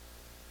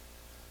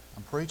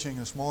I'm preaching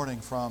this morning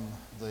from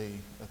the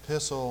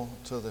epistle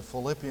to the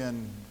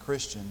Philippian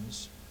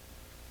Christians,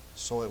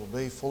 so it will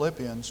be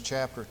Philippians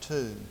chapter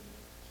 2.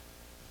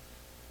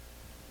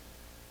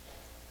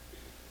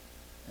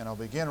 And I'll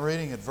begin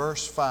reading at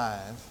verse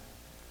 5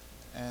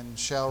 and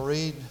shall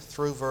read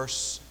through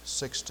verse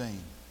 16.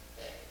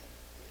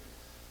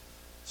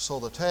 So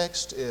the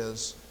text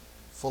is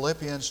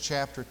Philippians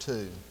chapter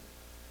 2,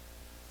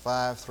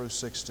 5 through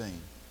 16.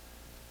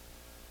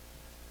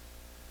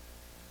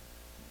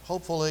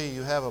 Hopefully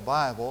you have a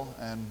Bible,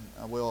 and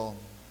we'll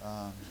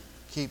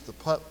keep the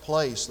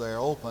place there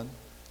open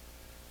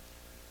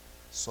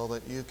so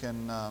that you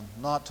can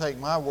not take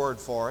my word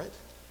for it,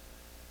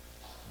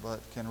 but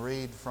can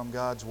read from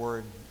God's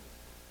Word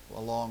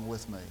along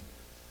with me.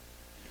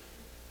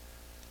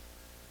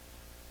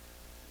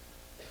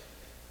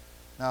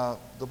 Now,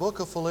 the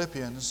book of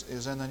Philippians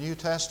is in the New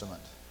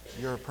Testament.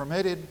 You're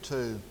permitted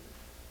to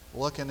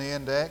look in the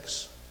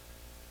index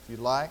if you'd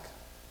like.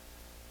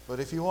 But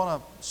if you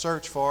want to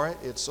search for it,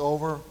 it's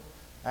over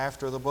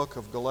after the book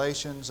of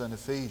Galatians and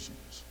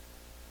Ephesians.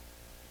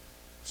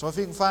 So if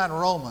you can find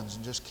Romans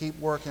and just keep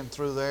working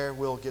through there,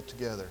 we'll get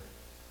together.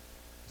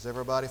 Has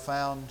everybody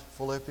found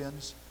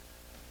Philippians?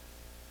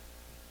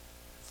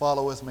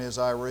 Follow with me as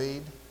I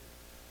read.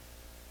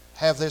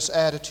 Have this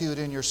attitude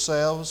in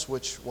yourselves,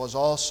 which was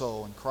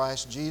also in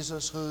Christ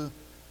Jesus, who,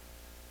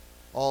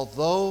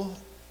 although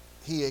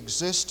He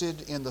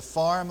existed in the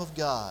form of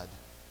God,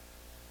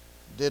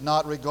 did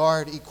not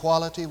regard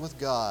equality with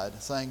God a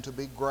thing to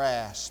be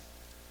grasped,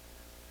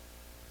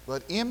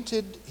 but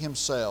emptied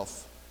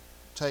Himself,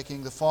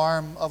 taking the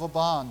form of a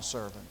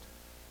bondservant,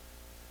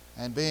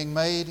 and being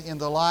made in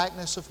the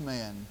likeness of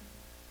men,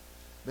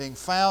 being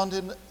found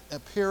in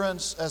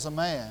appearance as a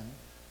man,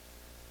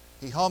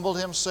 He humbled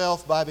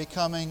Himself by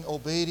becoming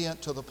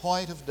obedient to the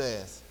point of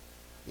death,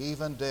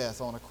 even death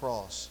on a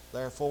cross.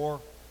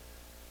 Therefore,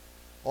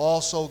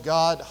 also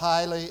God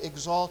highly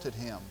exalted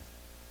Him,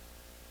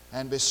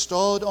 and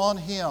bestowed on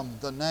Him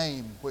the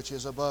name which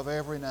is above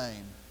every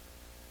name,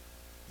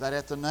 that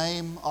at the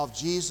name of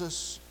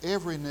Jesus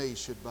every knee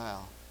should bow,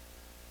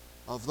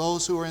 of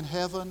those who are in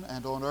heaven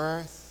and on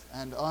earth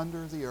and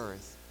under the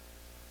earth,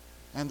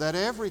 and that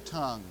every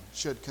tongue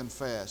should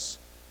confess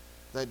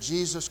that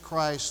Jesus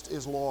Christ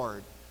is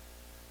Lord,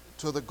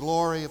 to the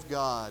glory of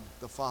God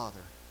the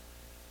Father.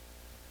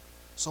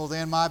 So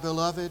then, my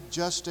beloved,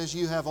 just as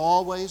you have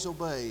always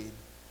obeyed,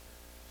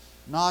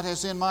 not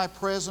as in my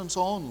presence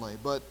only,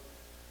 but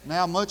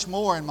now much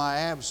more in my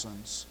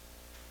absence,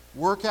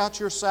 work out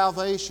your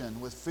salvation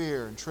with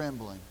fear and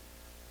trembling.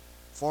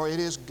 For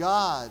it is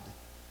God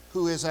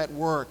who is at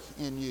work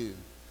in you,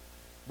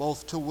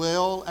 both to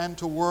will and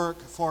to work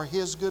for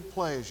His good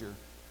pleasure.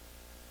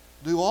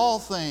 Do all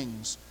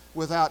things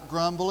without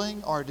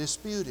grumbling or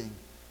disputing,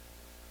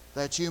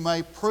 that you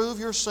may prove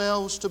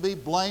yourselves to be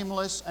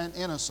blameless and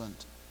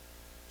innocent,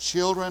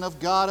 children of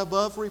God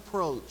above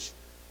reproach,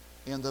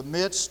 in the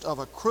midst of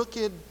a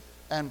crooked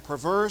and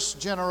perverse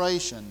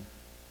generation,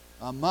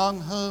 among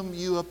whom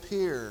you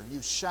appear,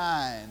 you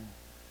shine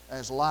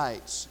as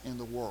lights in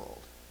the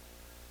world,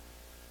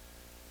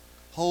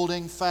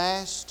 holding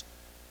fast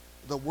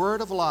the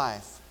word of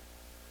life,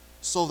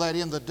 so that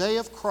in the day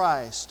of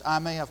Christ I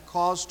may have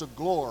cause to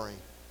glory,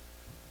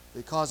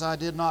 because I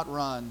did not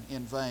run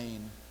in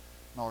vain,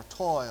 nor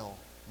toil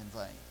in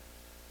vain.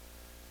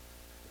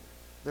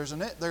 There's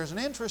an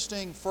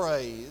interesting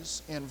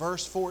phrase in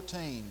verse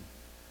 14.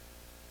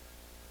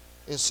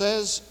 It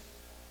says,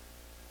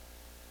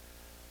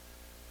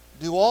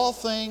 do all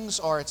things,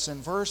 or it's in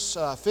verse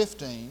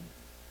 15,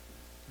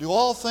 do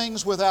all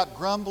things without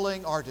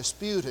grumbling or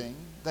disputing,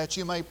 that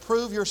you may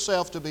prove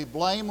yourself to be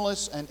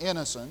blameless and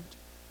innocent,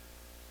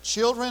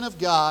 children of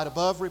God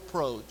above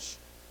reproach.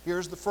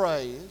 Here's the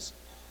phrase,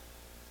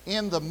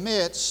 in the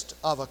midst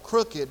of a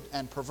crooked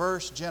and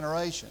perverse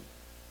generation.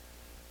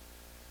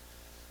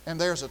 And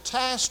there's a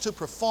task to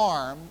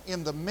perform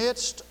in the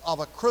midst of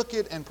a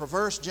crooked and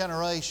perverse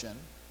generation.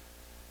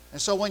 And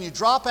so when you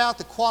drop out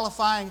the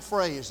qualifying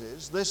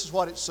phrases, this is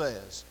what it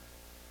says.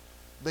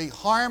 Be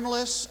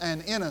harmless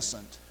and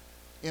innocent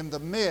in the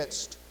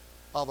midst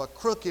of a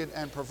crooked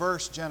and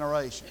perverse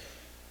generation.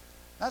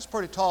 That's a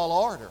pretty tall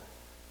order.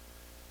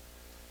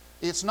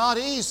 It's not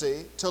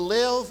easy to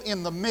live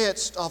in the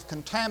midst of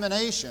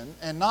contamination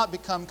and not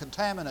become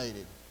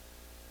contaminated.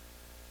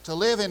 To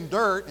live in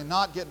dirt and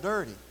not get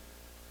dirty.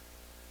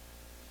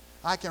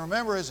 I can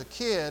remember as a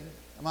kid,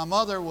 my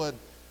mother would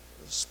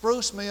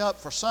spruce me up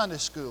for Sunday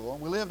school.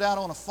 We lived out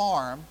on a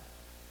farm.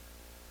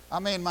 I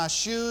mean, my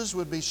shoes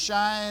would be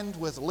shined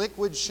with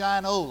liquid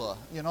Shinola,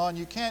 and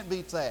you can't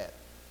beat that.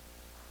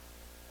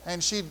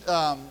 And she'd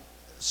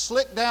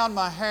slick down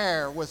my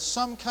hair with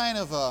some kind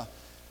of a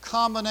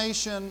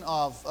combination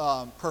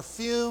of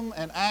perfume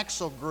and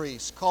axle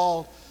grease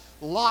called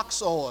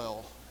Lux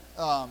Oil.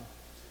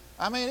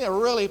 It'll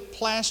really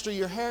plaster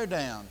your hair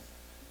down.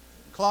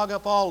 Clog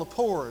up all the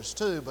pores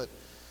too,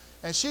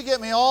 and she'd get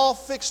me all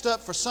fixed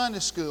up for Sunday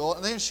school,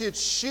 and then she'd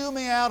shoo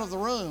me out of the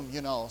room,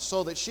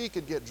 so that she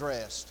could get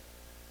dressed.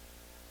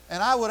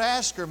 And I would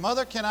ask her,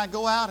 Mother, can I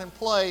go out and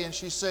play? And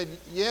she said,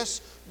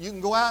 yes, you can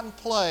go out and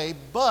play,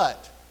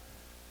 but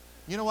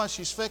you know what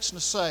she's fixing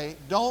to say?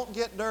 Don't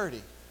get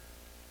dirty.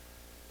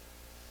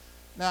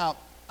 Now,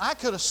 I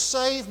could have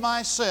saved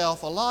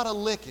myself a lot of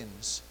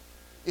lickings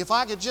if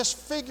I could just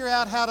figure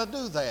out how to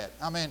do that.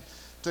 I mean,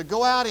 to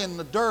go out in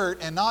the dirt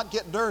and not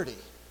get dirty,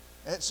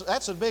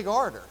 that's a big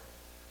order.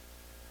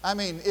 I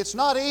mean, it's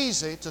not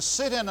easy to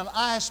sit in an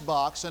ice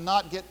box and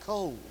not get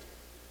cold.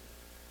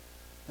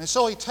 And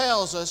so he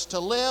tells us to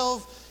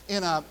live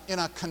in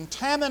a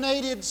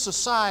contaminated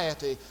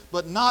society,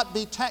 but not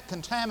be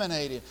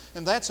contaminated.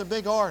 And that's a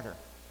big order.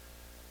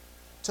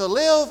 To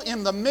live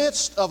in the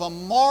midst of a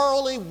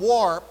morally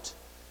warped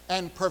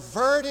and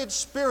perverted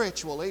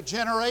spiritually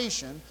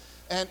generation,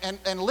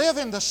 and live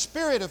in the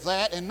spirit of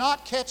that and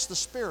not catch the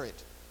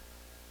spirit.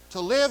 To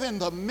live in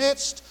the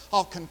midst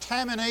of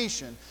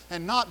contamination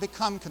and not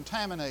become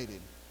contaminated.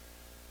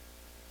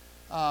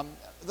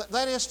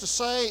 That is to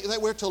say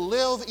that we're to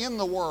live in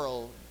the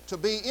world, to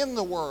be in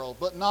the world,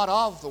 but not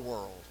of the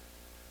world.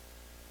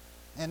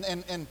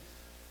 And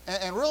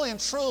really and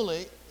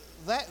truly,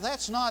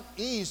 that's not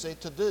easy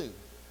to do.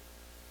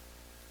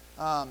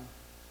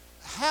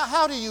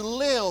 How do you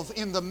live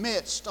in the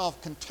midst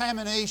of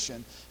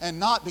contamination and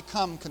not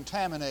become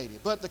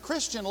contaminated? But the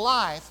Christian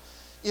life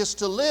is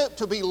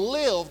to be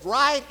lived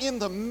right in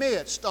the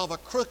midst of a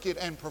crooked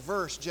and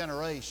perverse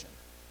generation.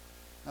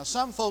 Now,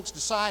 some folks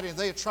decided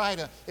they'd try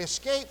to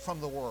escape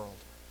from the world.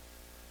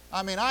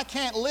 I mean, I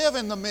can't live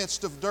in the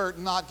midst of dirt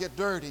and not get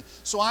dirty,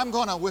 so I'm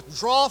going to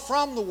withdraw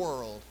from the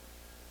world.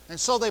 And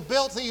so they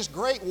built these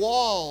great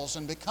walls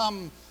and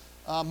become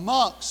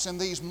monks in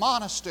these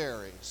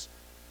monasteries.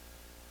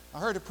 I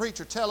heard a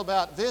preacher tell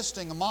about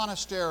visiting a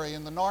monastery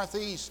in the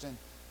Northeast, and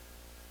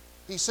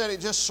he said it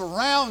just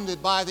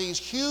surrounded by these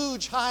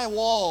huge high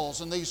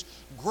walls and these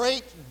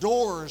great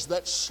doors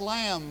that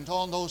slammed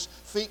on those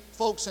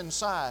folks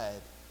inside.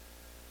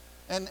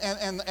 And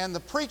the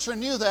preacher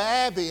knew the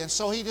abbey, and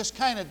so he just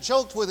kind of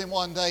joked with him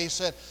one day. He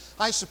said,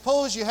 I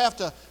suppose you have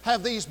to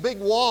have these big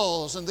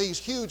walls and these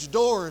huge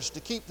doors to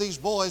keep these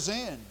boys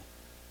in.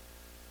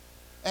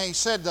 And he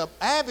said the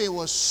abbey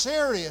was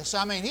serious.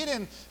 I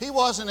mean, he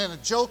wasn't in a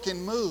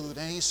joking mood.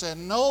 And he said,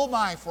 no,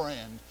 my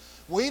friend,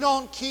 we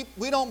don't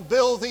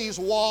build these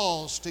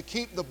walls to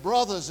keep the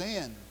brothers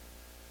in.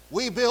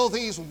 We build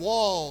these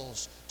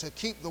walls to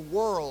keep the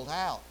world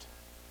out.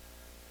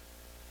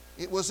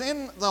 It was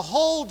in the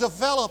whole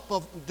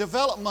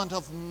development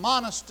of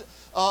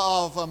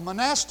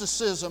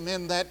monasticism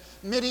in that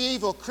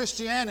medieval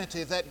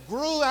Christianity that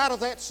grew out of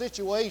that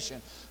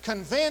situation,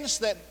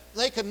 convinced that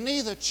they could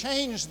neither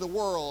change the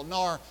world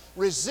nor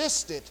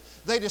resist it.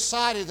 They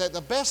decided that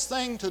the best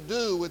thing to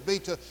do would be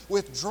to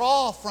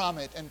withdraw from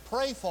it and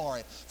pray for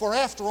it. For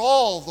after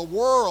all, the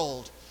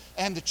world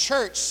and the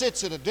church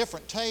sits at a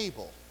different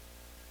table.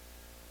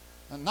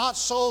 And not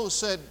so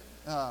says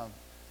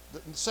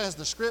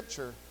the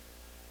Scripture.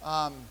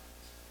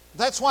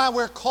 That's why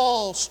we're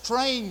called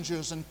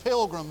strangers and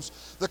pilgrims.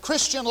 The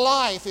Christian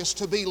life is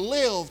to be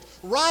lived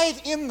right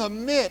in the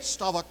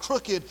midst of a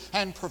crooked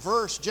and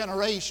perverse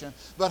generation.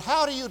 But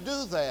how do you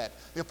do that?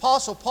 The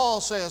Apostle Paul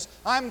says,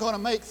 I'm going to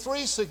make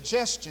 3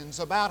 suggestions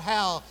about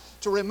how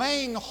to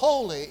remain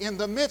holy in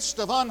the midst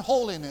of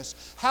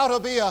unholiness, how to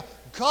be a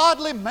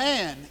godly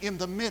man in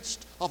the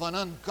midst of an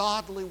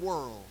ungodly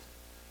world.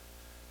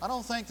 I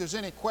don't think there's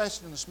any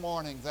question this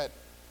morning that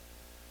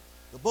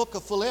the book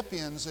of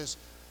Philippians is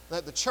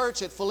that the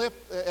church at Philippi,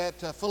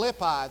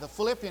 the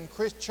Philippian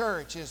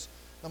church, is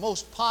the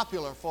most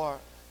popular for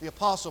the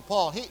Apostle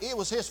Paul. It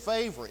was his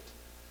favorite.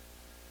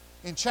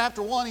 In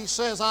chapter 1 he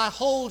says, I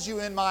hold you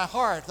in my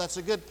heart. That's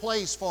a good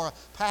place for a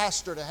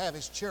pastor to have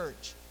his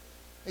church.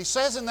 He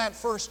says in that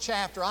first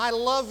chapter, I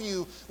love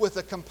you with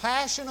the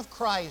compassion of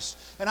Christ,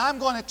 and I'm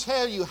going to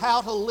tell you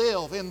how to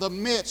live in the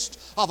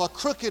midst of a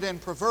crooked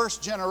and perverse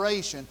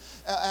generation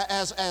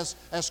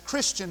as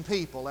Christian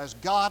people, as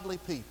godly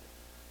people.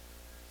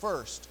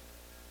 First,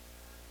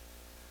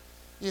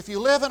 if you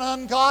live in an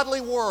ungodly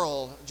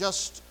world,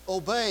 just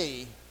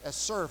obey as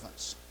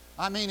servants.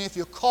 I mean, if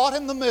you're caught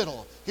in the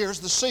middle, here's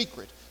the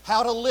secret.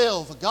 How to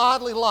live a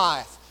godly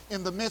life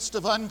in the midst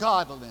of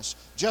ungodliness.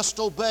 Just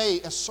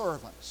obey as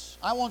servants.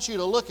 I want you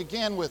to look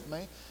again with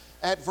me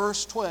at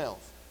verse 12.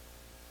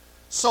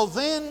 So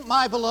then,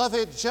 my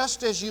beloved,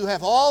 just as you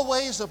have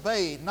always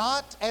obeyed,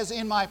 not as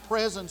in my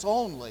presence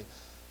only,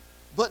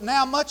 but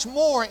now much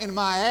more in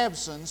my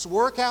absence,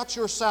 work out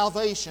your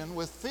salvation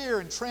with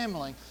fear and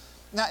trembling.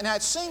 Now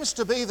it seems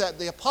to be that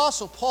the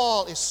Apostle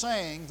Paul is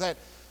saying that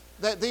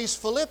these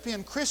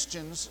Philippian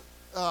Christians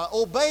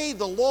obeyed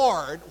the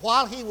Lord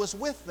while he was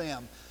with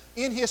them.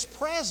 In his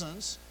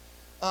presence,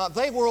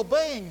 they were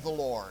obeying the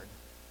Lord.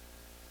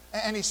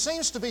 And he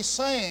seems to be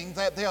saying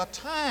that there are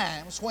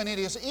times when it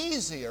is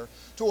easier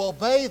to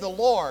obey the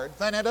Lord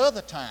than at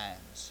other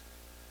times.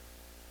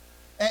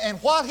 And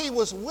while he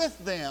was with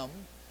them,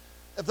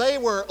 they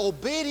were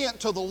obedient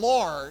to the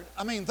Lord.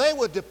 I mean, they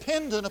were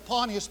dependent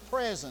upon his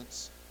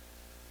presence.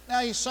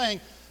 Now he's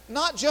saying,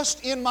 not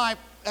just in my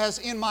as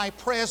in my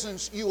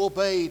presence you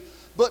obeyed,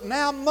 but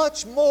now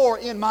much more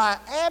in my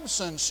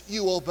absence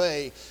you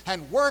obey,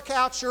 and work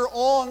out your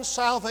own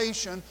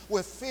salvation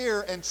with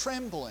fear and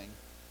trembling.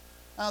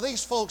 Now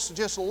these folks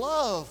just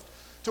loved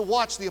to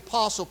watch the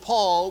Apostle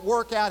Paul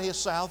work out his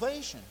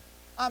salvation.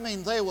 I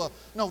mean, they were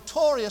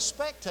notorious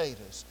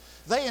spectators.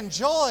 They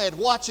enjoyed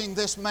watching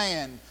this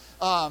man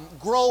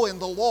grow in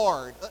the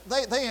Lord.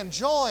 They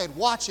enjoyed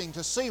watching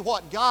to see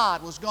what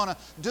God was going to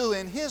do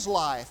in his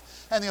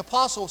life. And the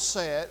apostle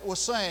was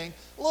saying,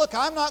 look,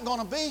 I'm not going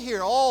to be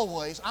here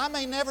always. I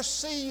may never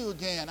see you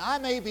again. I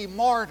may be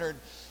martyred.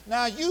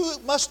 Now you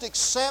must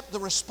accept the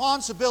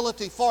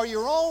responsibility for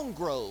your own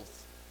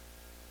growth.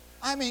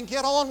 I mean,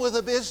 get on with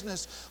the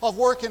business of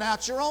working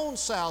out your own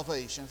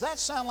salvation. Does that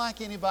sound like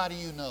anybody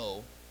you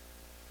know?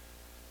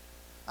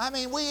 I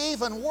mean, we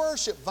even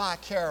worship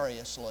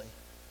vicariously.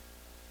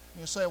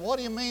 You say, what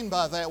do you mean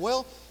by that?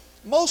 Well,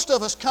 most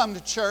of us come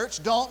to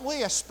church, don't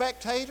we, as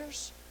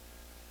spectators?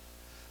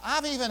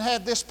 I've even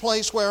had this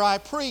place where I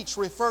preach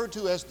referred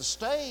to as the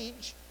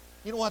stage.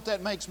 You know what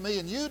that makes me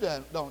and you,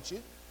 don't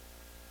you?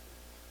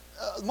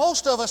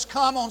 Most of us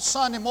come on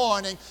Sunday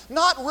morning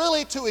not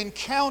really to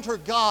encounter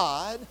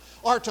God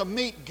or to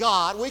meet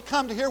God. We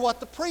come to hear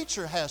what the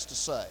preacher has to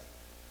say.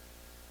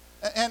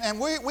 And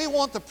we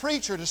want the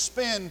preacher to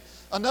spend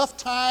enough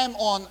time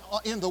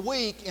in the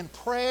week in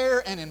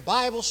prayer and in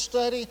Bible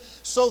study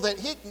so that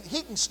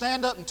he can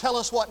stand up and tell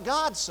us what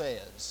God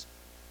says.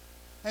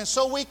 And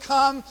so we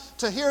come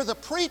to hear the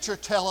preacher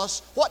tell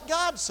us what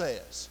God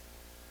says.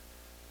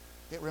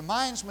 It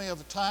reminds me of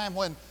the time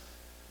when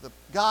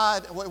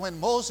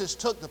Moses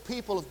took the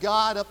people of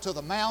God up to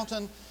the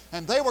mountain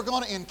and they were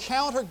going to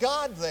encounter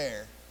God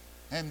there.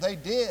 And they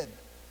did.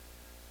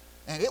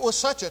 And it was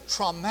such a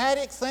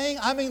traumatic thing.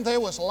 I mean, there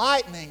was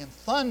lightning and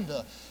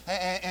thunder,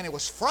 and it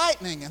was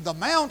frightening, and the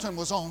mountain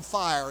was on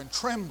fire and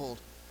trembled.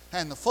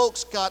 And the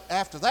folks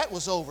after that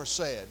was over,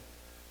 said,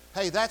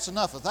 hey, that's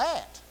enough of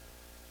that.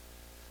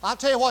 I'll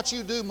tell you what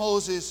you do,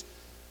 Moses.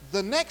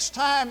 The next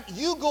time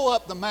you go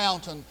up the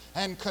mountain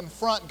and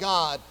confront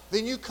God,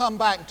 then you come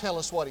back and tell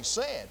us what He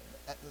said.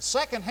 The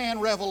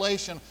second-hand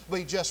revelation will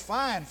be just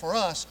fine for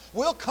us.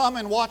 We'll come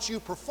and watch you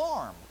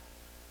perform.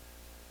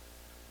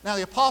 Now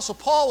the Apostle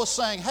Paul was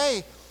saying,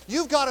 hey,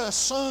 you've got to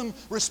assume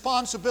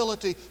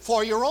responsibility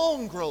for your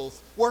own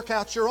growth. Work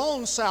out your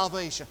own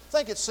salvation. I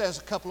think it says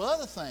a couple of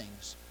other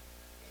things.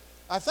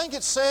 I think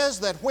it says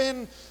that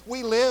when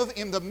we live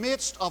in the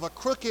midst of a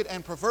crooked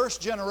and perverse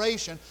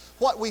generation,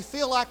 what we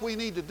feel like we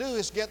need to do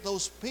is get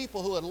those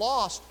people who had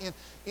lost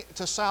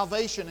to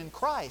salvation in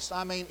Christ.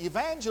 I mean,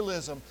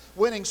 evangelism,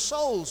 winning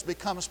souls,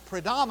 becomes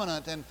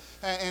predominant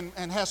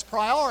and has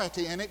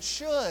priority, and it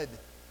should.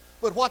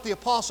 But what the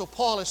Apostle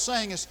Paul is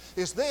saying is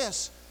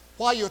this: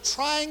 while you're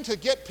trying to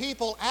get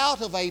people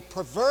out of a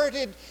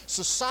perverted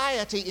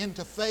society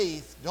into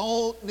faith,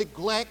 don't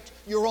neglect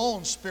your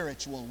own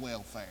spiritual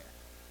welfare.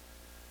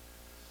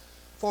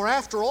 For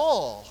after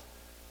all,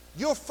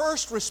 your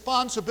first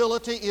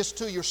responsibility is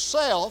to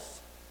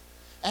yourself,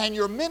 and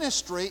your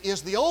ministry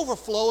is the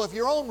overflow of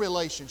your own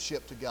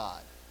relationship to God.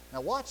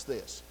 Now watch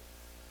this.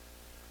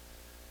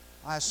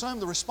 I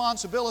assumed the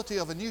responsibility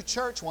of a new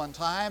church one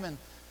time, and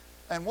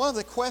one of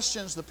the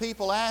questions the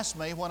people asked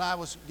me when I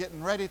was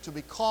getting ready to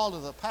be called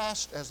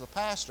as the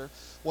pastor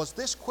was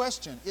this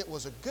question. It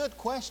was a good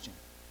question.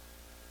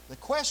 The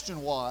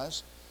question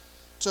was,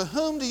 to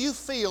whom do you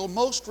feel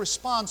most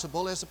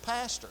responsible as a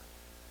pastor?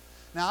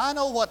 Now, I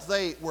know what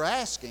they were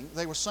asking.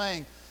 They were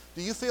saying,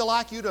 do you feel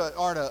like you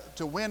are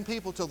to win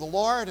people to the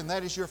Lord, and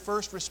that is your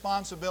first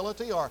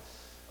responsibility? Or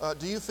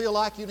do you feel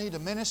like you need to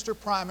minister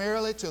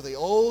primarily to the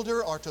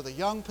older or to the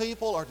young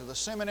people or to the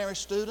seminary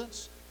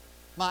students?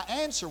 My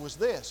answer was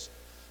this: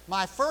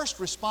 my first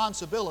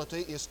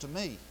responsibility is to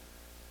me.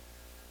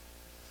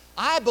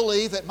 I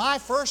believe that my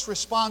first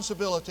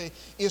responsibility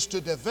is to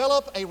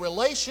develop a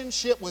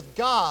relationship with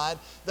God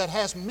that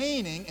has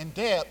meaning and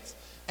depth,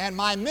 and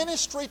my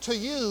ministry to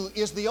you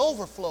is the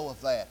overflow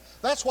of that.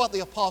 That's what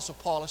the Apostle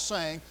Paul is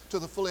saying to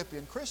the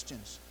Philippian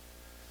Christians.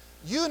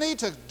 You need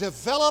to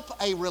develop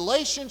a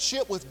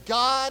relationship with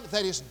God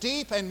that is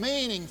deep and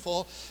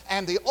meaningful,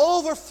 and the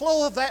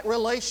overflow of that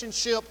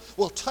relationship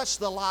will touch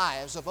the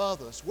lives of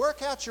others.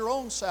 Work out your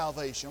own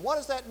salvation. What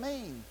does that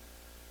mean?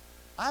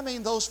 I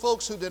mean, those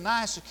folks who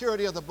deny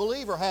security of the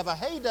believer have a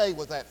heyday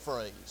with that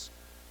phrase.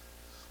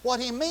 What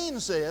he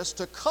means is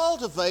to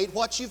cultivate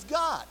what you've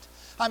got.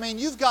 I mean,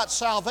 you've got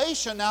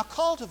salvation, now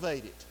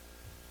cultivate it.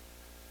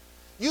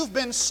 You've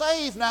been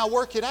saved, now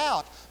work it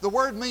out. The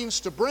word means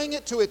to bring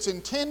it to its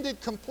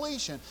intended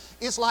completion.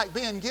 It's like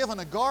being given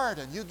a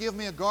garden. You give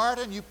me a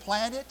garden, you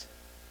plant it.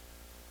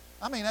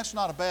 I mean, that's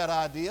not a bad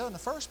idea in the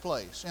first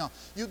place.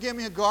 You give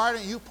me a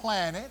garden, you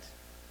plant it,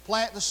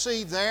 plant the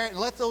seed there, and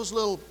let those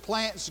little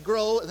plants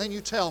grow, and then you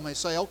tell me,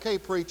 say, okay,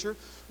 preacher,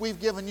 we've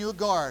given you a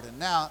garden.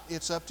 Now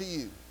it's up to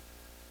you.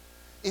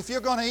 If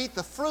you're going to eat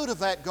the fruit of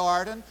that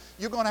garden,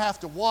 you're going to have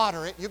to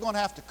water it, you're going to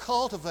have to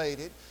cultivate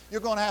it, you're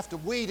going to have to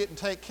weed it and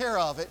take care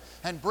of it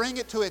and bring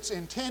it to its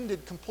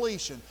intended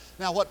completion.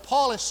 Now what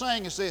Paul is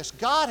saying is this: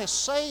 God has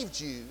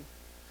saved you.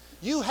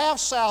 You have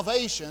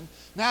salvation.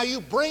 Now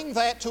you bring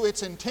that to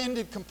its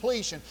intended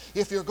completion.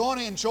 If you're going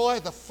to enjoy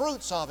the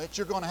fruits of it,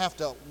 you're going to have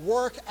to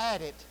work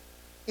at it.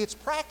 It's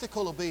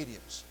practical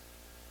obedience.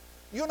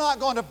 You're not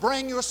going to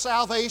bring your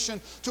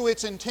salvation to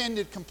its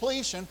intended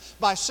completion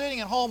by sitting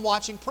at home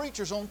watching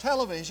preachers on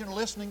television or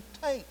listening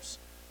to tapes.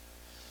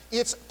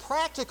 It's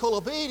practical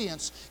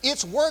obedience.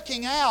 It's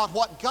working out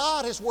what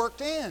God has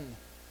worked in.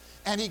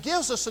 And He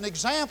gives us an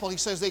example. He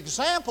says the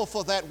example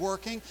for that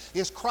working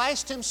is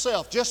Christ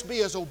Himself. Just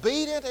be as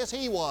obedient as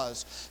He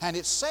was. And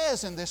it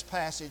says in this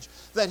passage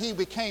that He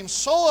became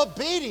so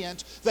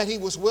obedient that He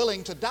was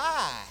willing to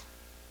die.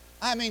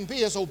 I mean,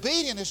 be as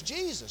obedient as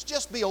Jesus.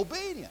 Just be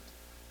obedient.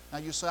 Now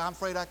you say, I'm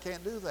afraid I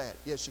can't do that.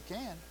 Yes, you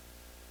can.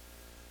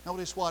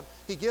 Notice what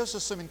He gives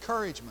us some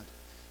encouragement.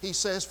 He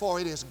says, for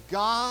it is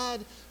God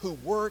who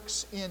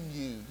works in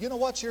you. You know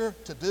what you're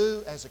to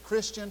do as a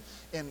Christian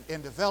in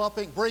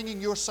developing,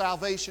 bringing your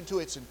salvation to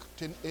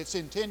its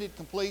intended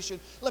completion?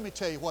 Let me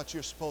tell you what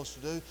you're supposed to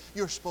do.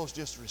 You're supposed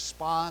to just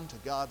respond to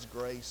God's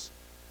grace.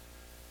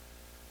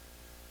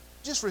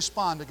 Just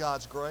respond to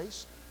God's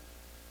grace.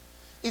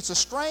 It's a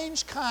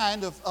strange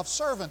kind of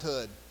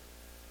servanthood.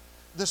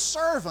 The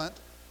servant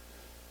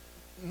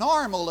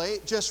normally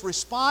just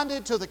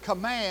responded to the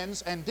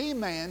commands and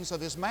demands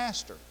of his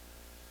master.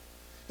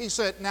 He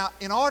said, now,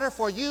 in order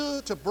for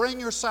you to bring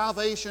your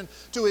salvation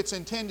to its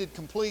intended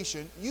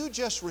completion, you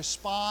just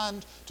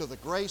respond to the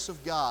grace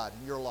of God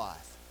in your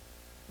life.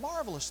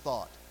 Marvelous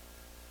thought.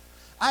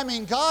 I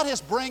mean, God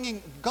has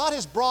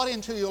brought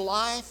into your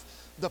life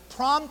the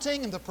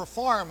prompting and the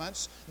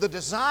performance, the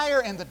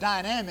desire and the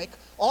dynamic.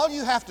 All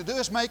you have to do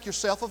is make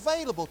yourself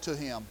available to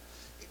Him.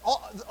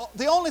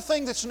 The only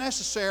thing that's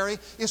necessary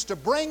is to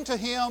bring to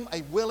Him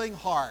a willing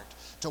heart,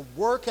 to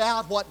work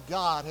out what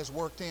God has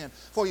worked in.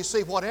 For you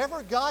see,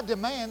 whatever God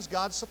demands,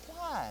 God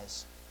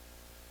supplies.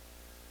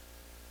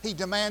 He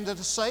demanded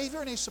a Savior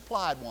and He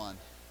supplied one.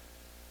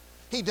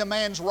 He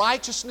demands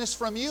righteousness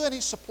from you and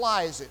He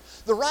supplies it.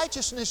 The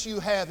righteousness you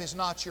have is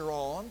not your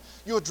own.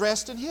 You're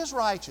dressed in His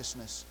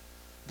righteousness.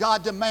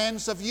 God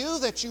demands of you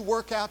that you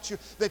work out,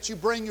 that you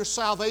bring your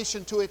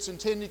salvation to its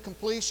intended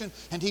completion,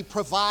 and He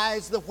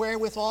provides the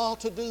wherewithal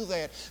to do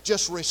that.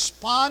 Just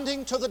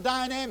responding to the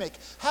dynamic.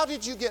 How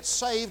did you get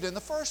saved in the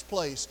first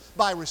place?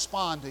 By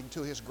responding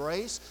to His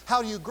grace.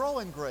 How do you grow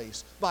in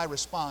grace? By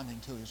responding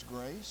to His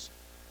grace.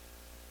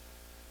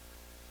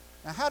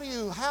 Now, how do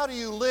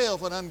you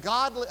live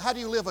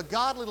a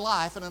godly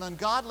life in an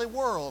ungodly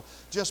world?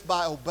 Just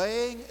by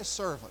obeying as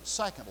servants.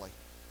 Secondly,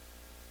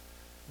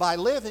 by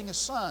living as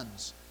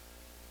sons.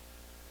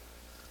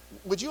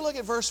 Would you look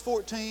at verse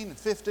 14 and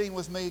 15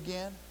 with me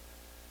again?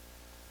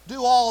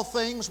 Do all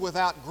things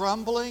without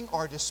grumbling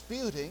or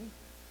disputing,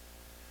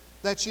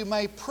 that you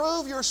may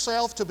prove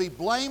yourself to be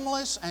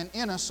blameless and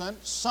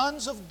innocent,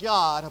 sons of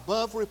God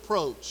above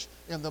reproach,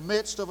 in the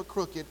midst of a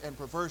crooked and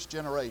perverse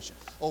generation.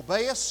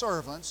 Obey as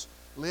servants,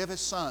 live as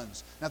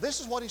sons. Now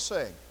this is what He's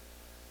saying.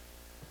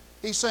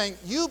 He's saying,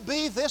 you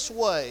be this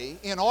way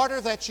in order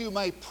that you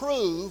may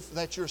prove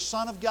that you're a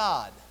son of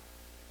God.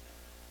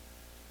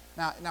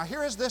 Now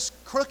here is this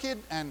crooked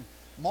and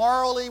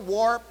morally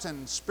warped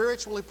and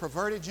spiritually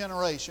perverted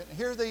generation.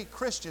 Here are the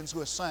Christians who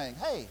are saying,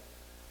 hey,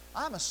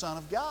 I'm a son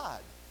of God.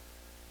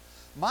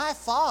 My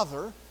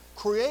Father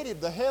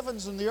created the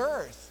heavens and the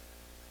earth,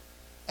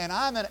 and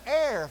I'm an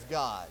heir of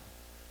God.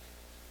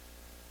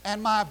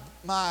 And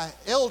my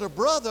elder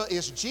brother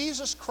is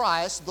Jesus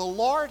Christ, the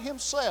Lord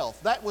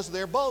Himself. That was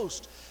their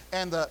boast.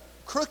 And the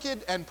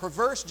crooked and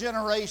perverse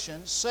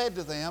generation said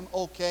to them,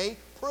 okay,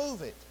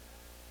 prove it.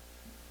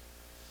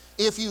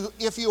 If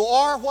you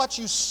are what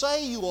you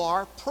say you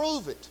are,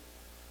 prove it.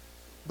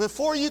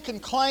 Before you can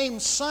claim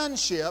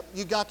sonship,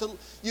 you got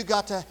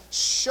to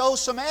show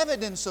some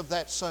evidence of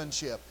that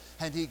sonship.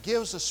 And He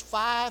gives us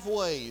 5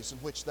 ways in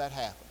which that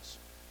happens.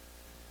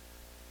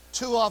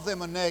 2 of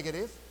them are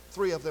negative,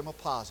 3 of them are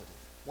positive.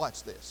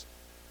 Watch this.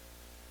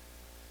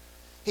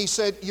 He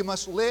said, you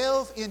must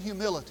live in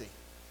humility.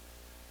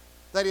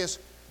 That is,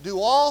 do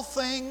all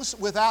things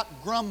without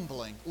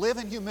grumbling. Live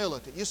in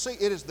humility. You see,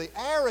 it is the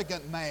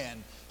arrogant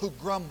man who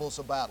grumbles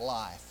about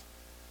life.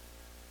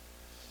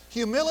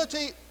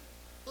 Humility,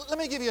 let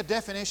me give you a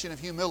definition of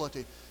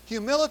humility.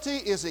 Humility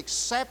is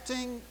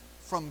accepting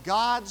from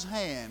God's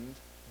hand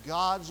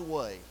God's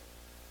way.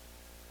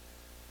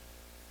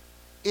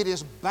 It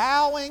is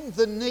bowing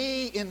the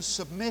knee in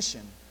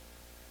submission.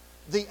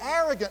 The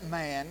arrogant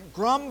man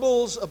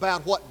grumbles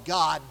about what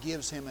God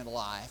gives him in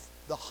life.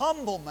 The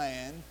humble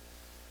man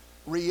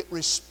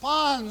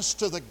responds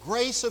to the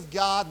grace of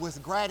God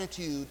with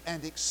gratitude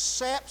and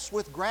accepts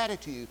with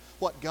gratitude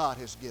what God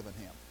has given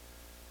him.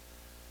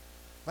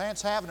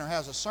 Vance Havner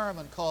has a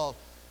sermon called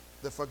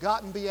The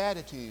Forgotten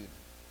Beatitude.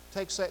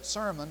 Takes that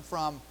sermon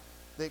from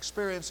the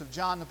experience of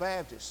John the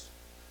Baptist.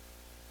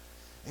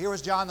 Here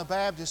was John the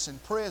Baptist in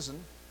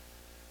prison,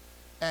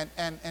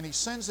 And he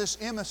sends this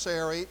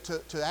emissary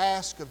to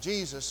ask of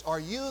Jesus, are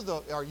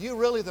you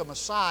really the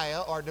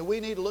Messiah, or do we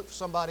need to look for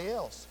somebody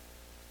else?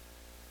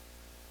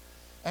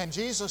 And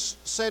Jesus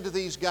said to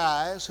these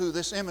guys,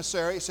 this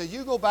emissary, he said,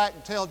 you go back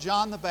and tell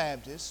John the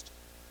Baptist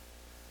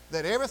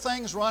that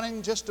everything's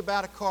running just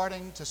about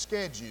according to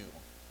schedule.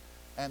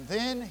 And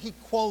then he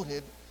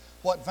quoted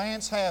what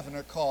Vance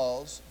Havner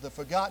calls the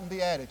forgotten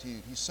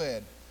beatitude. He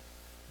said,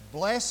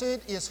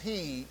 blessed is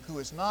he who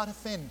is not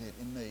offended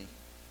in me.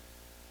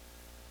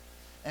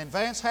 And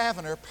Vance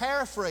Havner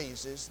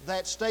paraphrases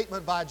that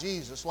statement by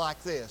Jesus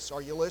like this.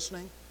 Are you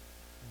listening?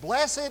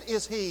 Blessed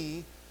is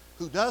he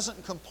who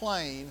doesn't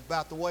complain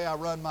about the way I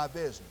run my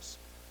business.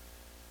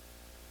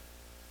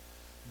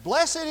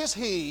 Blessed is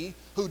he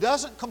who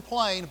doesn't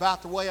complain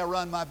about the way I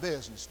run my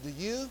business. Do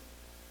you?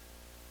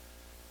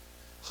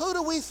 Who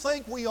do we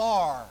think we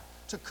are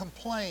to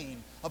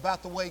complain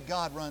about the way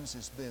God runs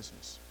His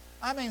business?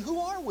 I mean, who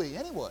are we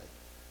anyway?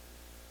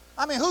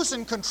 I mean, who's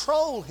in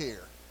control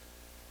here?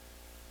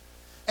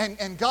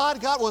 And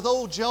God got with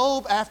old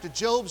Job after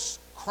Job's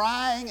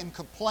crying and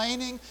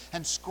complaining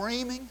and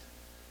screaming.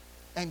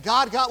 And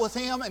God got with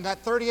him in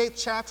that 38th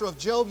chapter of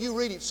Job. You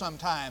read it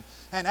sometime.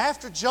 And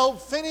after Job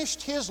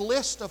finished his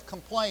list of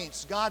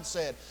complaints, God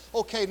said,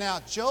 okay, now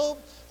Job,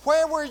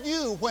 where were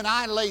you when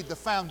I laid the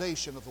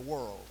foundation of the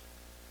world?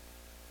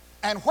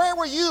 And where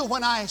were you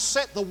when I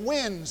set the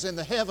winds in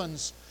the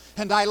heavens,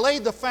 and I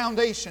laid the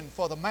foundation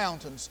for the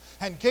mountains,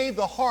 and gave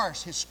the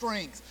horse his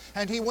strength?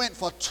 And he went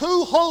for 2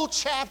 whole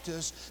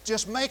chapters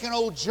just making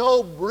old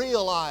Job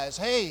realize,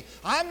 hey,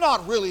 I'm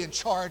not really in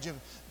charge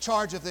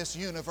of this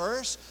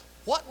universe.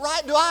 What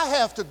right do I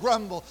have to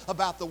grumble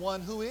about the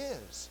one who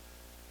is?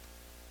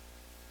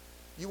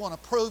 You want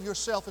to prove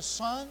yourself as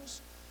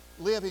sons?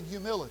 Live in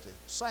humility.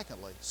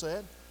 Secondly,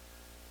 said,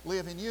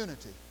 live in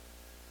unity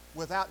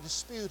without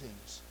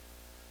disputings.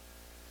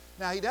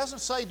 Now, he doesn't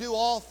say do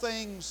all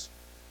things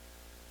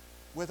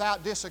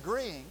without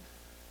disagreeing,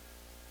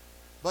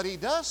 but he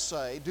does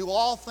say do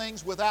all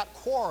things without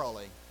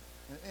quarreling.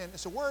 And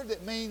it's a word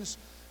that means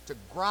to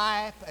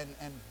gripe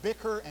and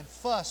bicker and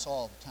fuss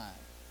all the time.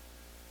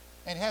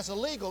 And it has a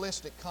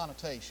legalistic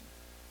connotation.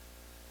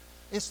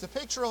 It's the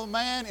picture of a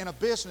man in a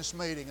business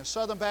meeting in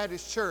Southern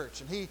Baptist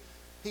Church, and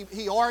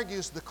he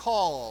argues the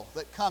call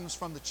that comes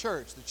from the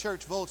church. The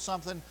church votes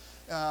something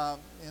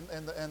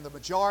and the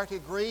majority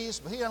agrees,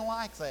 but he doesn't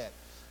like that.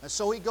 And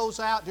so he goes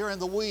out during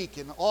the week,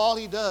 and all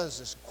he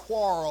does is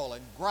quarrel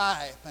and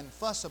gripe and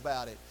fuss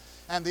about it.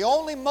 And the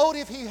only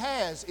motive he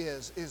has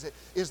is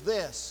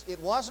this: it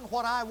wasn't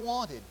what I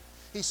wanted.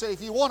 He said,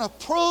 if you want to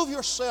prove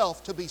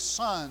yourself to be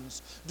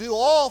sons, do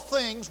all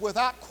things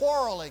without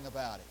quarreling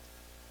about it.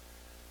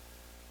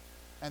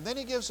 And then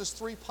he gives us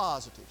 3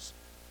 positives.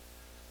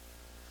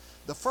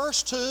 The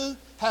first 2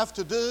 have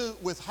to do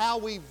with how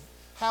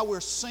we're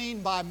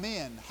seen by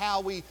men,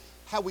 how we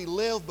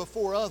live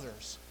before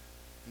others.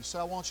 He said,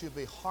 I want you to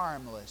be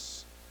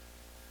harmless.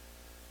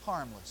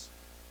 Harmless.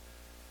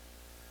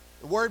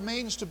 The word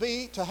means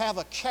to have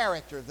a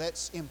character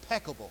that's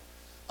impeccable,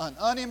 an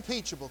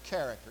unimpeachable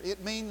character.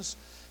 It means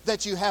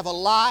that you have a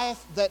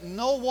life that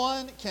no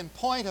one can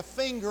point a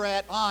finger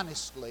at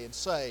honestly and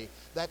say,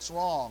 that's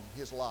wrong,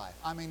 his life.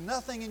 I mean,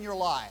 nothing in your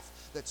life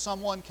that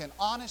someone can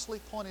honestly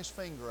point his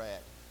finger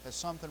at as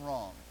something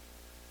wrong.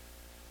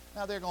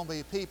 Now, there are going to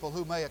be people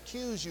who may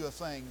accuse you of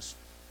things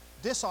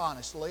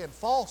dishonestly and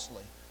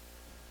falsely,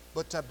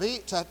 but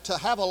to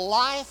have a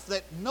life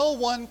that no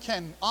one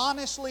can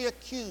honestly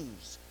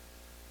accuse.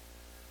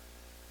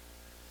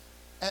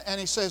 And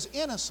he says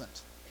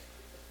innocent.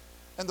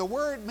 And the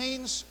word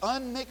means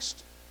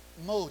unmixed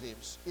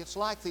motives. It's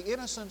like the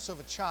innocence of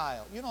a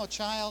child. You know, a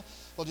child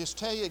will just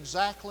tell you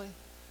exactly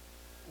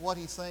what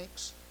he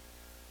thinks.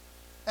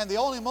 And the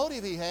only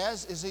motive he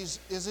has is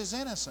his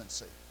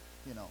innocency,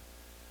 you know.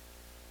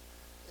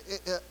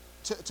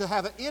 To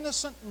have an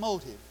innocent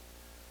motive.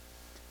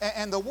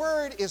 And the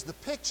word is the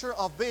picture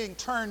of being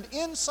turned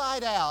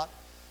inside out.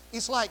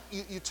 It's like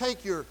you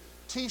take your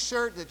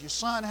T-shirt that your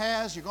son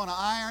has, you're going to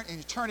iron, and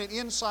you turn it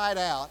inside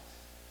out.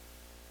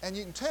 And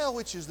you can tell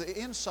which is the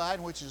inside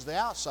and which is the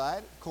outside,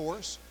 of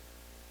course.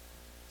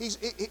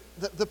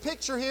 The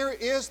picture here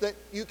is that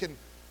you can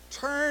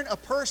turn a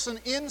person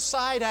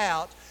inside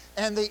out,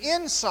 and the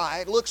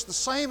inside looks the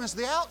same as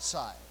the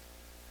outside.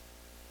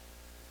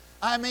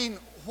 I mean,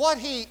 what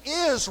he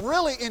is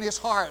really in his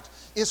heart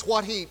is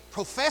what he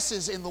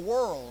professes in the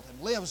world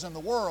and lives in the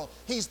world.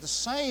 He's the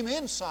same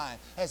inside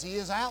as he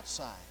is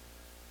outside.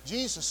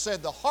 Jesus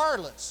said the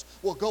harlots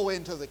will go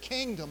into the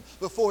kingdom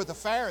before the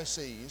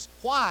Pharisees.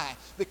 Why?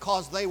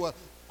 Because they were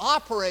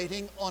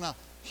operating on a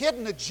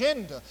hidden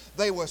agenda.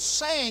 They were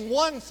saying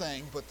one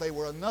thing, but they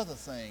were another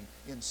thing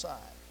inside.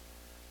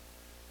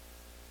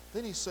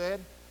 Then he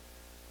said,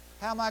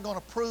 how am I going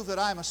to prove that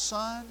I'm a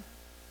son?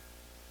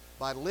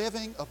 By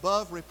living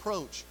above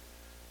reproach.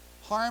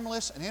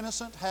 Harmless and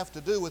innocent have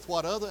to do with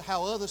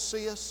how others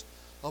see us.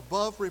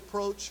 Above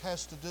reproach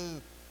has to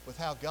do with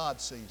how God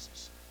sees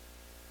us.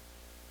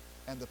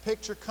 And the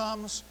picture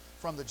comes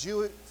from the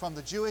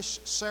Jewish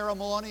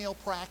ceremonial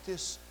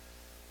practice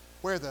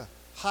where the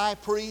high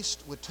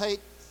priest would take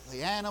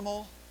the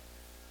animal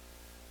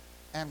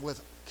and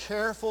with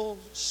careful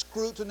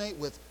scrutiny,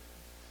 with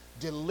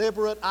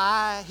deliberate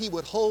eye, he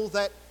would hold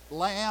that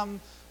lamb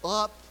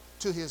up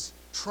to his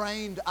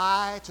trained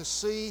eye to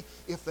see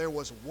if there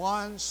was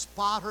one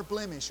spot or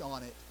blemish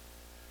on it,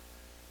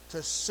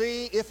 to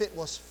see if it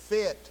was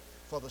fit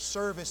for the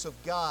service of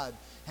God.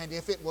 And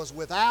if it was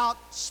without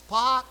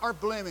spot or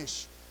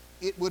blemish,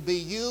 it would be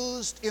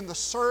used in the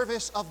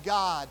service of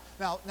God.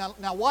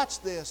 Now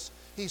watch this.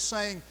 He's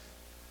saying,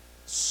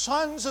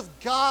 sons of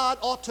God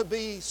ought to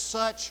be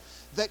such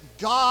that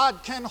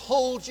God can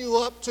hold you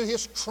up to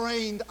His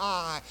trained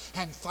eye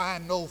and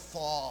find no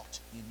fault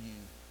in you.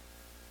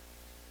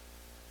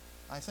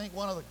 I think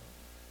one of the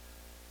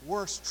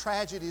worst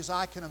tragedies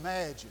I can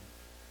imagine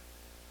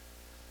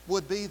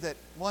would be that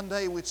one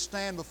day we'd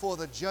stand before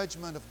the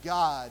judgment of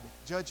God,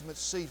 judgment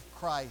seat of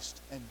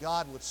Christ, and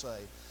God would say,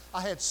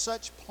 I had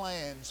such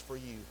plans for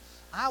you.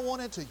 I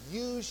wanted to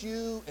use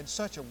you in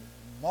such a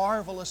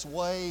marvelous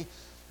way,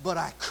 but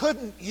I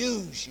couldn't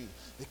use you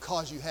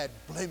because you had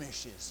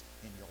blemishes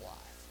in your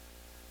life.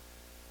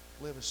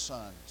 Live as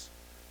sons.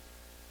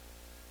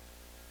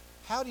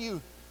 How do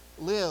you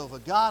live a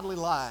godly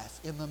life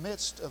in the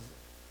midst of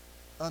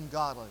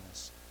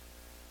ungodliness?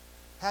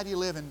 How do you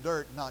live in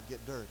dirt and not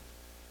get dirty?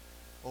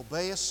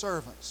 Obey as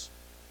servants.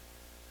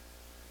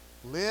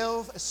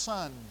 Live as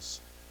sons.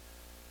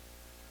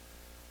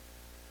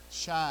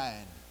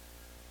 Shine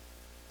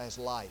as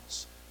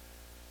lights.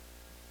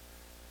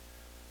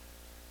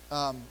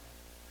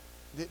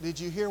 Did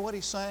you hear what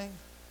he's saying?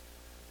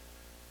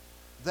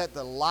 That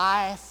the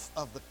life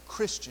of the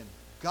Christian,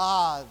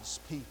 God's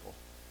people,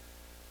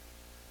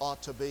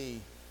 ought to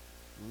be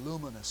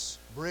luminous,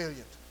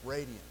 brilliant,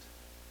 radiant.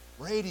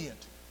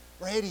 Radiant,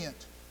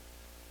 radiant.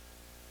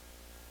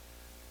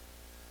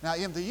 Now,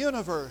 in the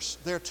universe,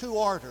 there are two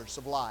orders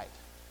of light.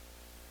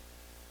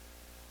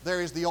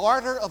 There is the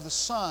order of the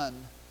sun,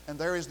 and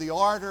there is the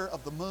order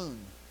of the moon.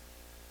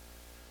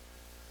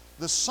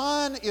 The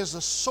sun is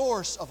the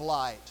source of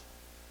light.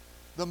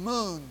 The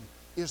moon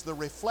is the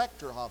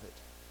reflector of it.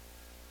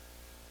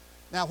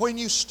 Now, when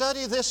you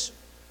study this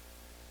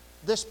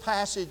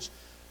passage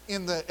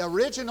in the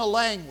original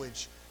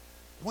language,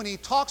 when he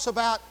talks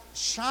about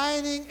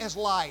shining as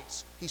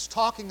lights, he's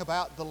talking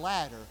about the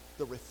ladder,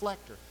 the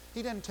reflector.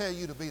 He didn't tell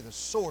you to be the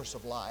source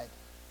of light,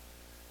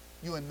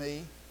 you and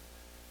me.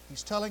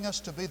 He's telling us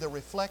to be the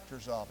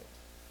reflectors of it.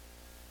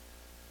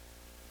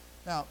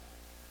 Now,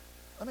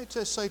 let me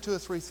just say two or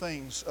three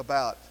things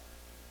about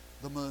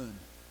the moon.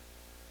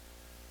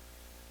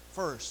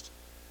 First,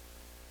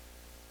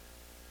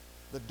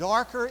 the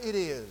darker it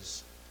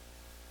is,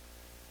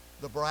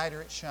 the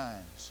brighter it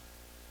shines.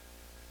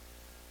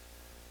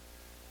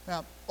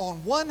 Now,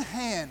 on one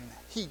hand,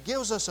 he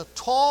gives us a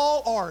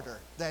tall order,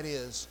 that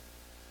is,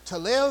 to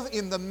live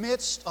in the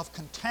midst of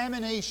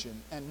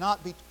contamination and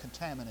not be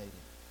contaminated.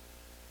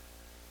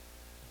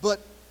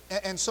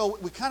 And so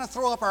we kind of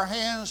throw up our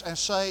hands and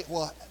say,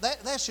 well,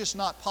 that's just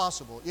not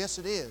possible. Yes,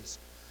 it is.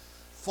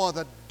 For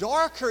the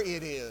darker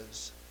it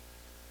is,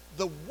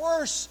 the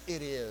worse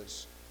it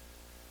is,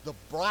 the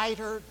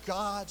brighter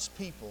God's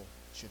people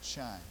should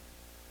shine.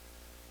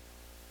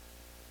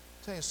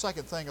 I'll tell you a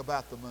second thing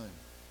about the moon.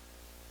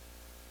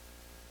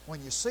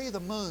 When you see the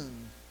moon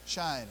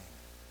shining,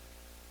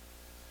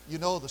 you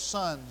know the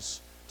sun's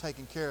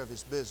taking care of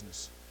his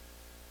business.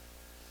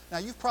 Now,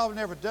 you've probably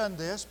never done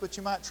this, but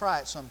you might try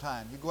it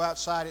sometime. You go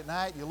outside at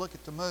night, you look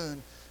at the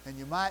moon, and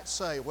you might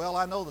say, well,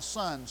 I know the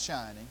sun's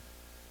shining.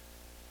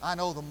 I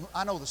know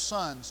the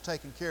sun's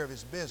taking care of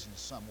his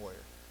business somewhere.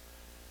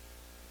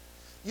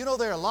 You know,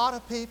 there are a lot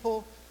of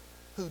people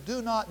who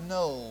do not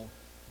know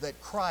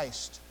that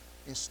Christ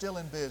is still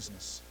in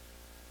business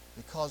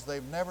because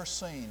they've never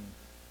seen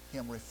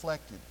Him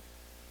reflected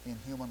in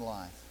human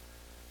life.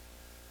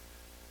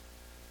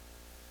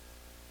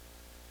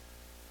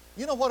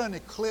 You know what an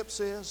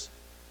eclipse is?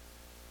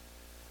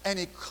 An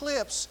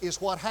eclipse is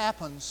what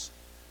happens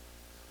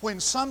when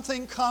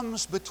something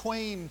comes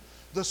between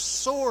the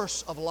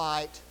source of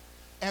light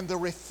and the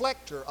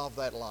reflector of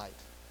that light.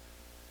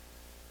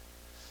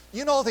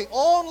 You know, the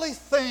only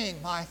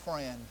thing, my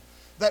friend,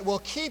 that will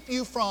keep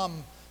you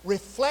from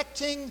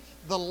reflecting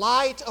the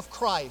light of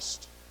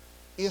Christ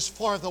is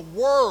for the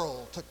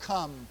world to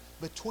come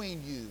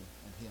between you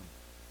and Him.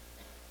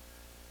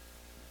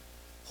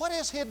 What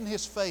has hidden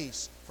His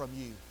face from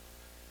you?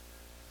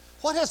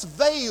 What has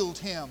veiled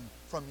Him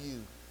from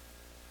you?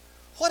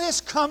 What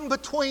has come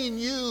between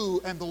you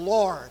and the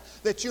Lord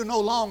that you no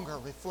longer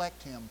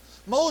reflect Him?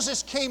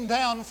 Moses came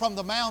down from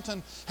the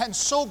mountain, and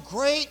so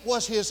great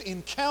was his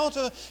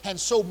encounter, and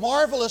so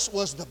marvelous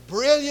was the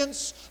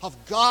brilliance of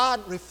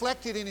God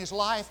reflected in his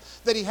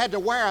life, that he had to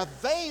wear a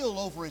veil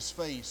over his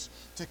face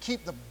to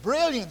keep the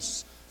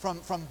brilliance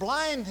from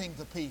blinding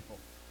the people.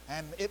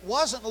 And it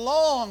wasn't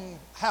long,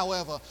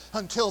 however,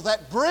 until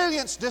that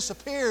brilliance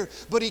disappeared,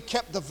 but he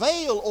kept the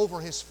veil over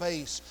his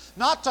face,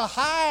 not to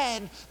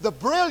hide the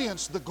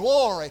brilliance, the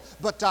glory,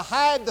 but to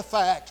hide the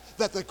fact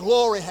that the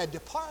glory had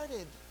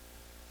departed.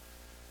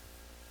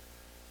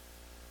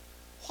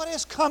 What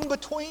has come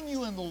between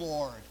you and the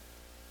Lord?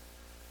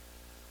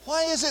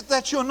 Why is it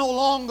that you're no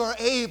longer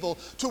able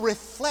to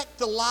reflect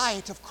the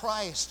light of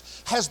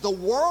Christ? Has the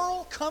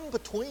world come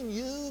between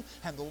you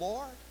and the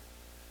Lord?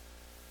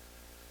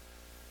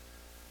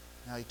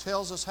 Now He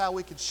tells us how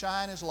we could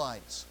shine as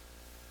lights.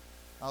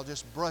 I'll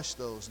just brush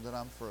those and then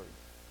I'm through.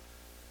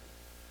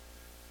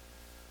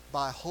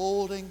 By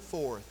holding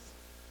forth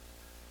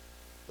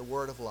the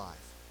word of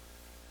life.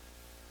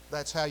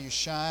 That's how you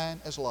shine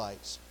as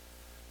lights.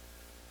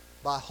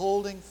 By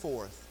holding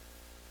forth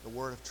the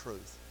word of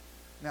truth.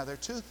 Now, there are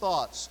two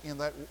thoughts in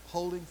that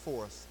holding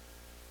forth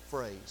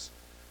phrase.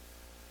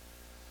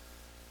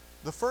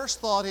 The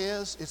first thought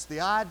is, it's the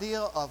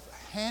idea of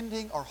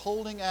handing or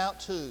holding out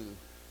to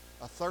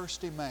a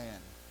thirsty man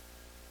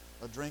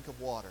a drink of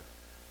water.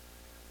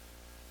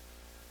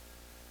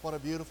 What a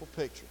beautiful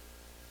picture.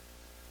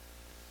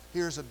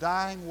 Here's a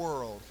dying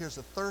world. Here's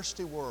a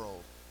thirsty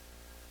world.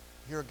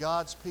 Here are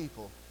God's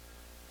people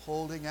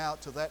holding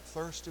out to that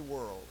thirsty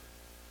world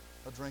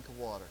a drink of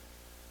water.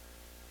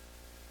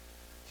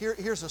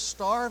 Here's a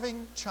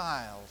starving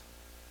child,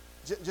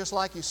 just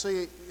like you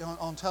see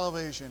on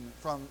television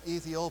from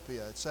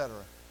Ethiopia, etc.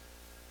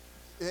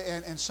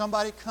 And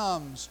somebody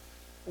comes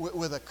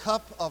with a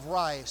cup of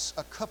rice,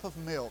 a cup of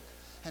milk,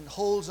 and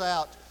holds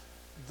out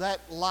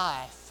that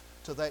life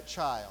to that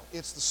child.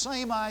 It's the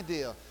same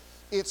idea.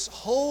 It's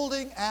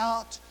holding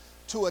out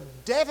to a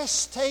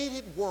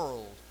devastated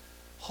world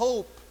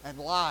hope and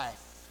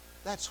life.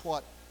 That's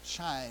what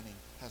shining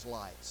has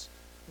lights.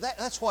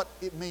 That's what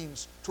it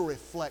means to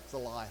reflect the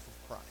life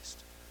of Christ.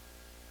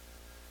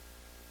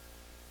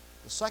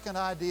 The second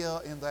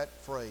idea in that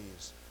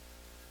phrase,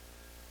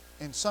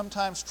 and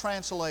sometimes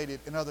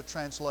translated in other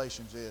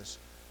translations, is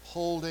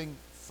holding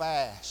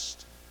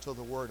fast to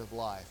the word of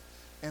life.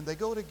 And they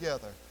go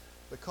together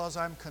because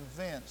I'm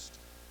convinced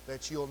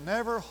that you'll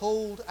never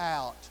hold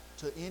out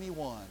to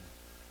anyone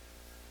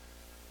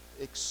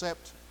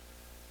except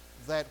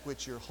that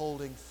which you're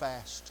holding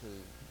fast to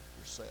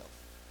yourself.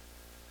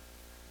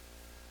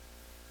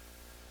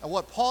 And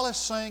what Paul is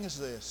saying is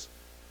this: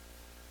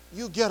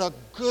 you get a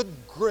good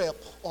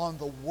grip on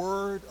the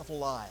word of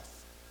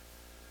life.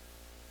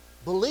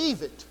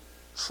 Believe it,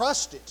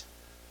 trust it,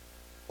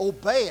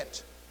 obey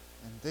it,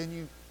 and then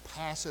you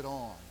pass it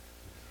on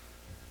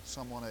to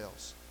someone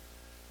else.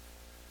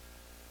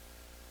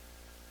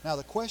 Now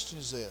the question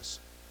is this: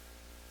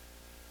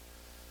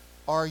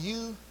 Are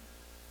you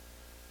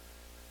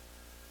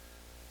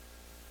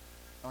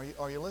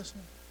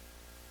listening?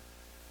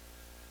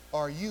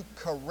 Are you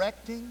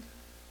correcting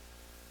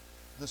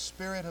the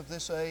spirit of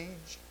this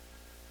age?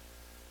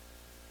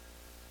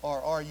 Or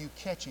are you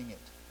catching it?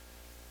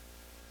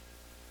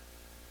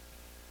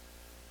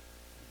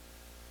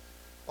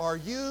 Are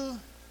you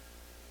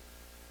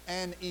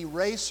an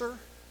eraser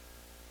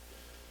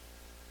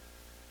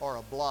or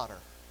a blotter?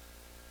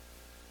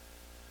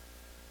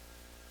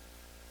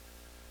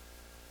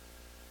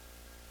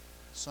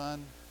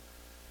 Son,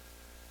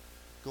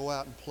 go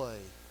out and play,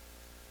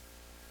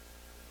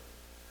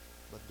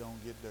 but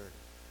don't get dirty.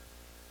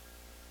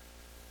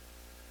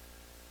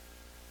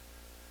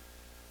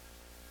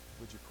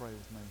 Would you pray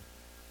with me?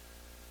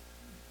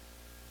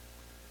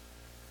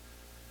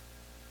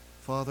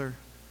 Father,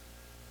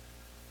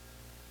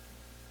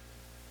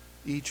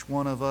 each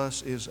one of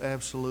us is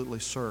absolutely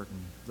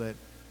certain that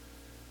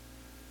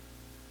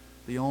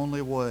the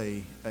only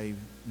way a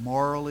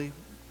morally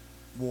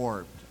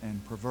warped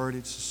and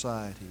perverted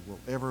society will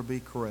ever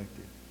be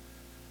corrected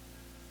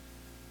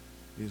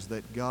is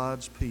that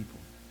God's people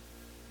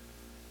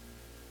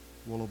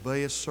will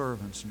obey His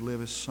servants and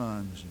live as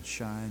sons and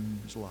shine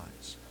as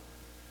lights.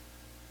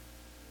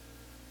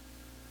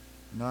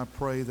 And I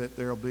pray that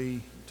there will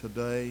be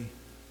today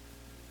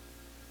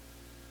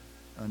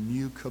a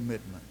new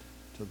commitment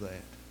to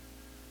that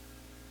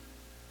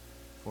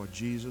for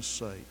Jesus'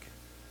 sake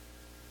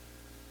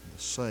and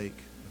the sake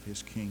of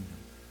His kingdom.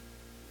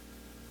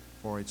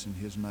 For it's in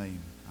His name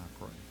I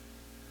pray.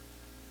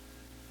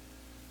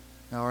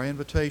 Now our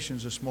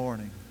invitations this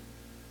morning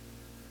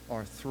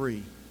are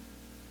three.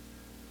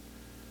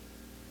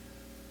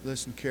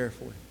 Listen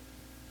carefully.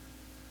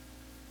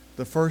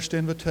 The first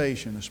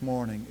invitation this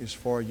morning is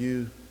for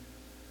you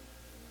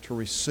to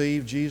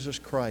receive Jesus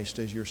Christ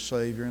as your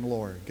Savior and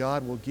Lord.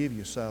 God will give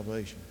you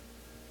salvation.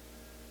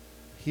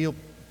 He'll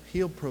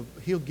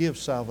give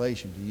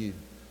salvation to you.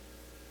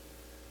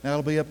 Now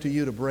it'll be up to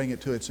you to bring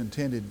it to its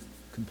intended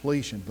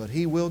completion, but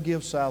He will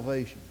give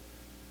salvation.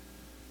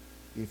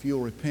 If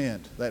you'll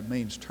repent, that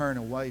means turn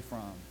away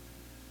from,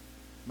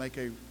 make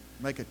a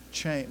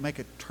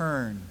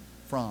turn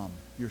from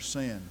your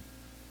sin,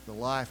 the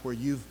life where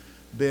you've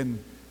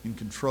been in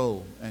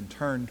control, and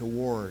turn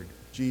toward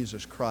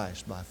Jesus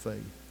Christ by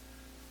faith.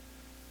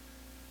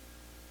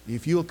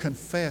 If you'll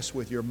confess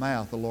with your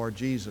mouth the Lord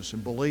Jesus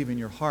and believe in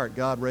your heart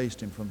God raised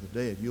Him from the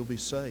dead, you'll be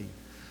saved.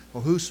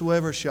 For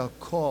whosoever shall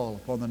call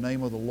upon the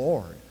name of the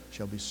Lord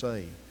shall be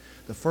saved.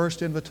 The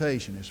first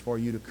invitation is for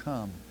you to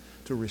come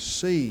to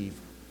receive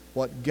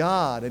what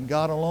God and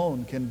God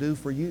alone can do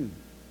for you.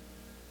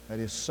 That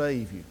is,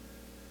 save you,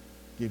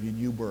 give you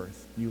new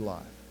birth, new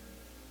life.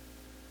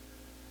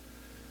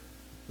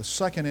 The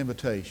second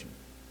invitation,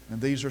 and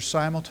these are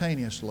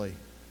simultaneously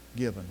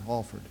given,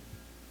 offered,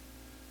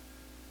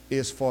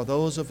 is for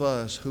those of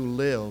us who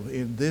live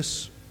in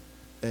this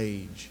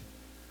age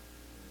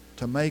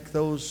to make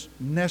those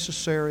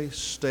necessary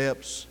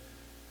steps,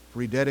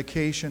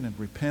 rededication and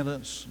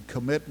repentance and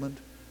commitment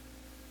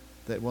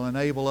that will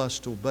enable us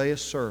to obey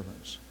as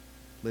servants,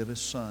 live as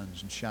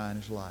sons, and shine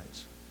as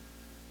lights.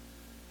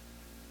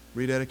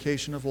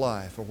 Rededication of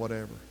life or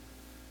whatever.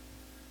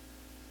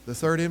 The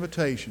third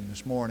invitation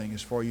this morning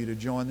is for you to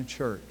join the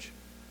church.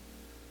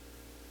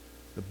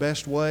 The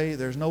best way,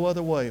 there's no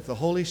other way. If the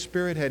Holy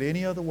Spirit had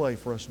any other way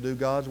for us to do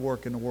God's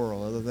work in the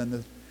world other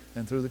than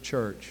through the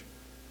church,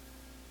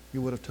 He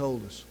would have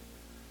told us.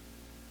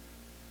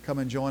 Come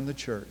and join the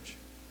church.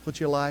 Put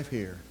your life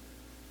here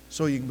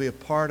so you can be a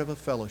part of a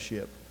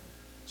fellowship,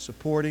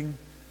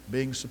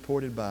 being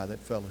supported by that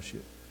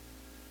fellowship.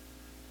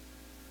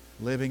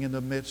 Living in the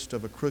midst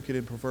of a crooked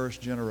and perverse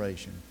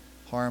generation,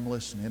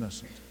 harmless and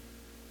innocent,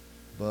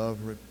 above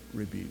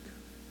rebuke.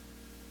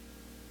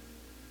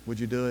 Would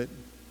you do it?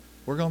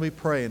 We're going to be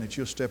praying that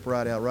you'll step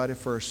right out, right at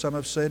first. Some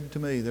have said to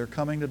me, they're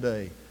coming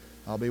today.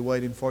 I'll be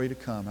waiting for you to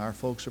come. Our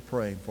folks are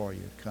praying for you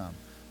to come.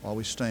 While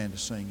we stand to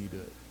sing, you do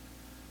it.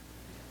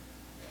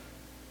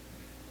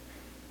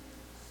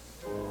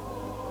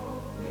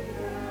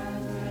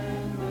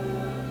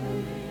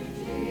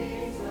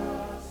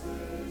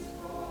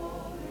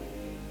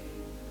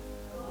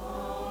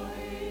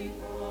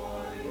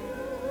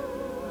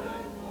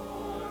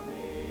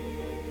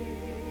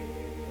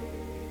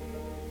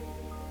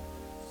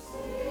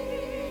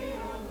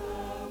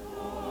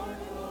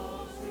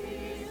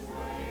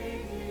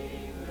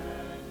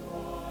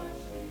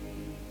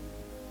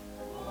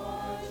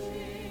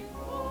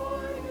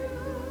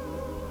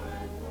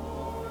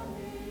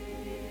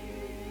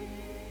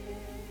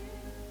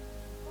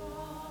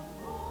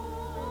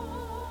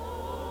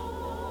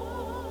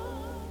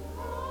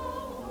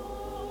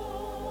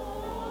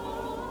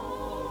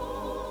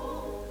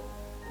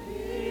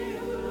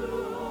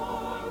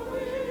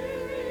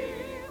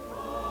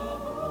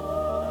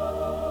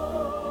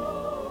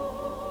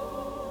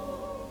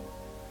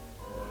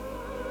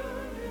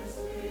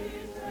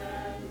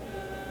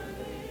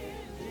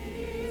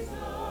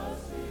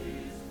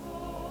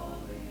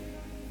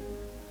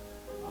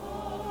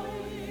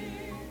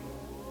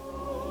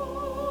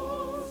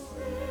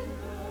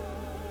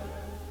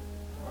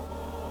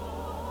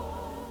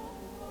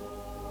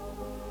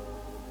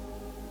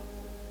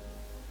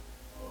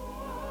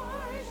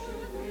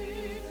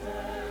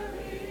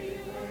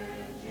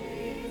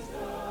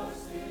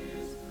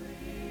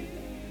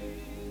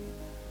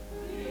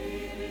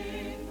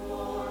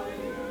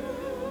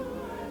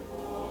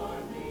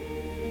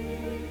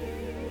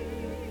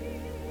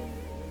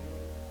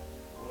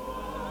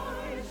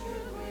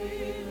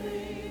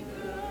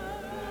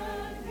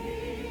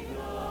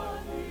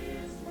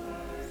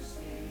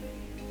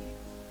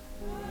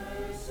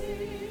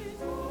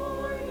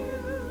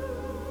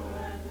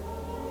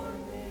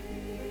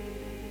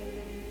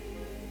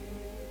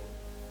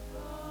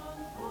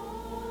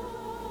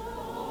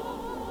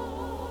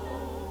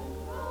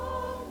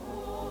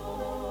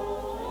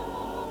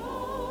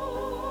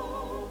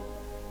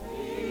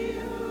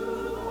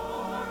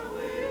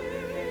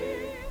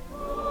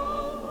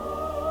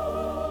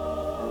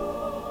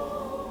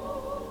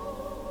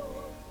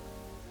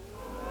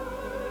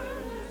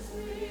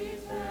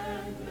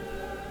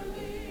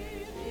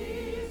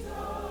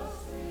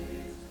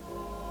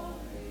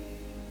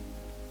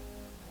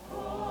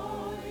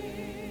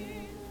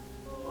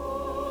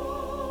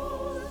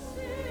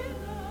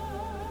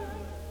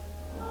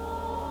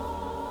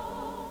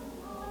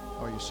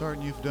 Are you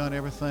certain you've done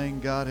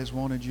everything God has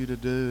wanted you to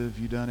do? Have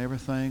you done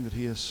everything that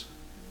He has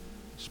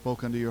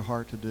spoken to your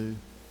heart to do?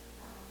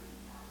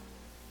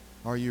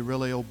 Are you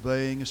really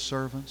obeying His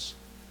servants,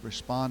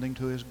 responding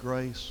to His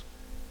grace?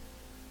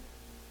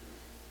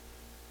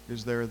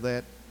 Is there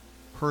that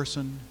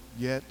person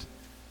yet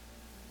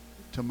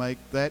to make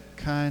that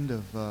kind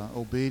of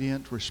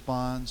obedient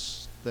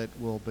response that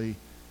will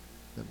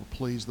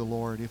please the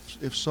Lord?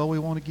 If so, we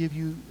want to give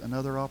you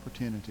another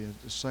opportunity,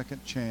 a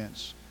second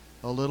chance,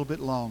 a little bit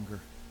longer.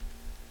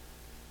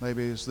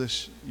 Maybe as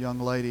this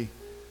young lady,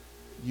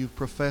 you've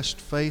professed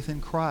faith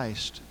in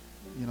Christ,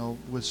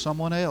 with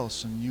someone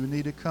else, and you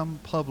need to come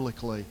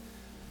publicly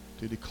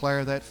to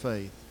declare that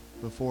faith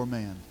before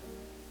men.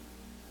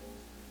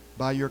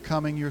 By your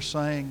coming, you're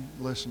saying,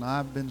 listen,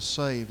 I've been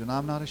saved, and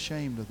I'm not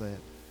ashamed of that.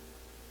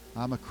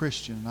 I'm a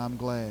Christian, and I'm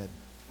glad.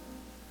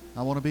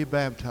 I want to be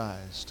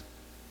baptized.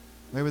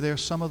 Maybe there are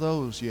some of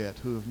those yet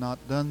who have not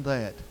done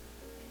that.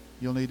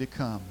 You'll need to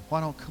come. Why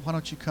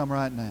don't you come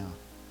right now?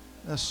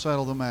 Let's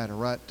settle the matter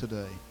right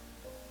today.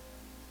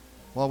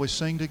 While we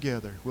sing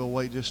together, we'll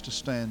wait just a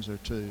stanza or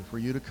two for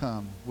you to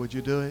come. Would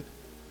you do it?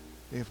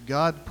 If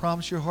God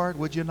prompts your heart,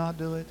 would you not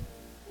do it?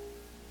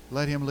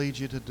 Let Him lead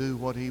you to do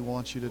what He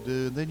wants you to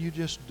do, and then you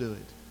just do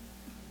it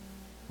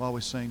while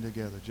we sing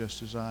together,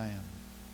 just as I am.